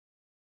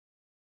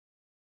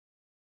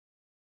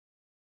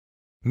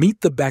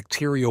Meet the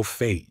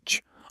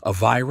bacteriophage, a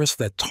virus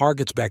that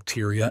targets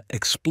bacteria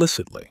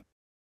explicitly.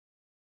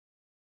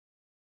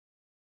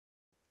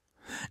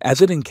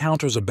 As it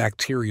encounters a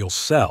bacterial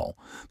cell,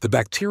 the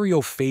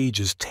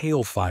bacteriophage's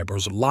tail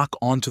fibers lock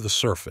onto the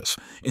surface,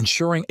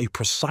 ensuring a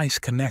precise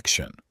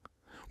connection.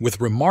 With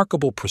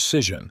remarkable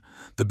precision,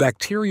 the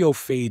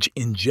bacteriophage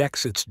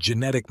injects its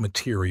genetic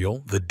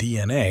material, the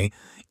DNA,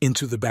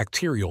 into the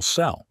bacterial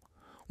cell.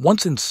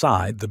 Once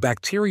inside, the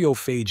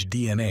bacteriophage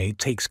DNA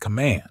takes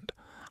command,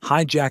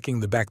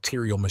 hijacking the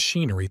bacterial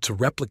machinery to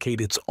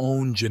replicate its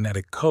own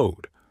genetic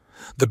code.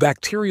 The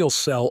bacterial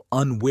cell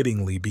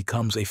unwittingly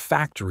becomes a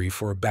factory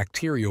for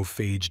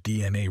bacteriophage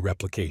DNA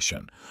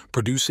replication,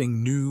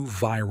 producing new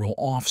viral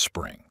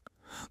offspring.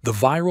 The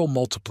viral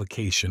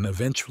multiplication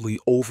eventually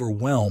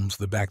overwhelms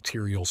the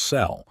bacterial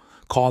cell,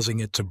 causing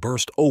it to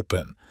burst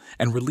open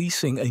and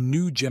releasing a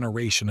new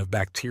generation of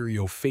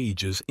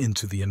bacteriophages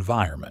into the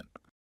environment.